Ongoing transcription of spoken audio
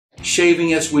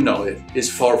Shaving as we know it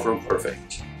is far from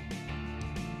perfect.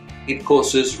 It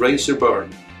causes razor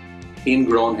burn,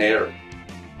 ingrown hair,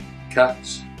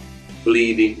 cuts,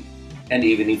 bleeding, and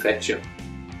even infection.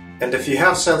 And if you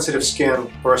have sensitive skin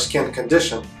or a skin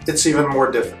condition, it's even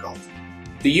more difficult.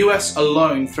 The US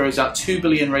alone throws out 2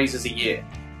 billion razors a year.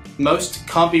 Most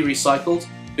can't be recycled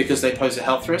because they pose a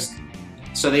health risk,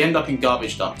 so they end up in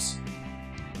garbage dumps.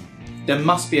 There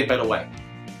must be a better way.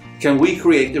 Can we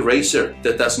create a razor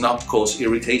that does not cause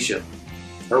irritation?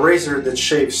 A razor that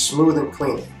shaves smooth and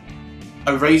clean.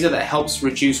 A razor that helps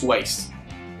reduce waste.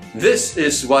 This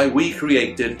is why we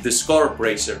created the Skarp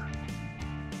razor.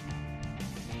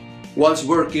 Whilst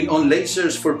working on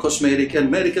lasers for cosmetic and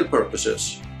medical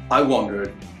purposes, I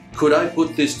wondered, could I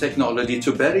put this technology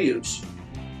to better use?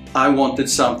 I wanted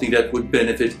something that would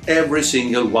benefit every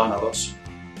single one of us.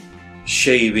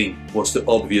 Shaving was the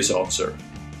obvious answer.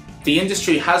 The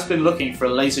industry has been looking for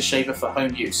a laser shaver for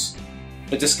home use,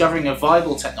 but discovering a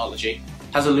viable technology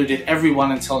has eluded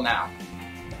everyone until now.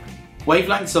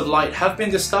 Wavelengths of light have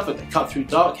been discovered that cut through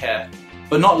dark hair,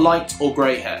 but not light or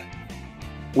grey hair.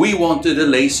 We wanted a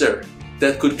laser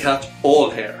that could cut all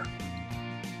hair.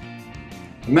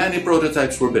 Many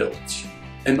prototypes were built,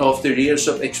 and after years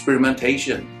of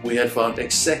experimentation, we had found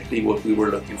exactly what we were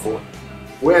looking for.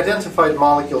 We identified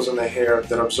molecules in the hair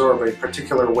that absorb a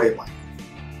particular wavelength.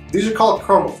 These are called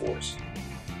chromophores.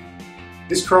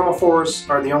 These chromophores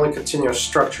are the only continuous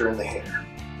structure in the hair.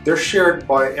 They're shared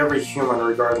by every human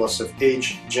regardless of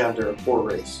age, gender, or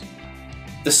race.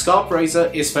 The Skarp razor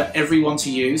is for everyone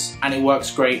to use, and it works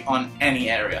great on any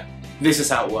area. This is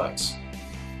how it works.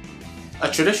 A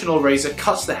traditional razor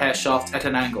cuts the hair shaft at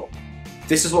an angle.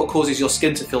 This is what causes your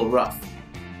skin to feel rough.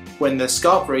 When the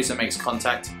Skarp razor makes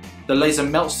contact, the laser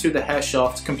melts through the hair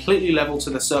shaft completely level to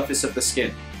the surface of the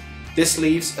skin. This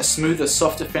leaves a smoother,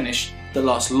 softer finish that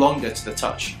lasts longer to the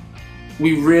touch.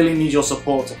 We really need your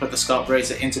support to put the Skarp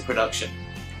razor into production.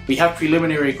 We have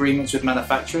preliminary agreements with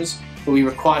manufacturers, but we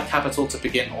require capital to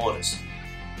begin orders.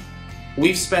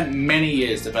 We've spent many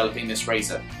years developing this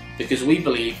razor because we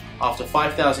believe after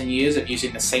 5,000 years of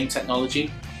using the same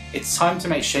technology, it's time to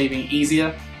make shaving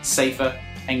easier, safer,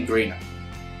 and greener.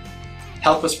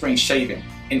 Help us bring shaving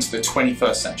into the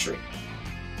 21st century.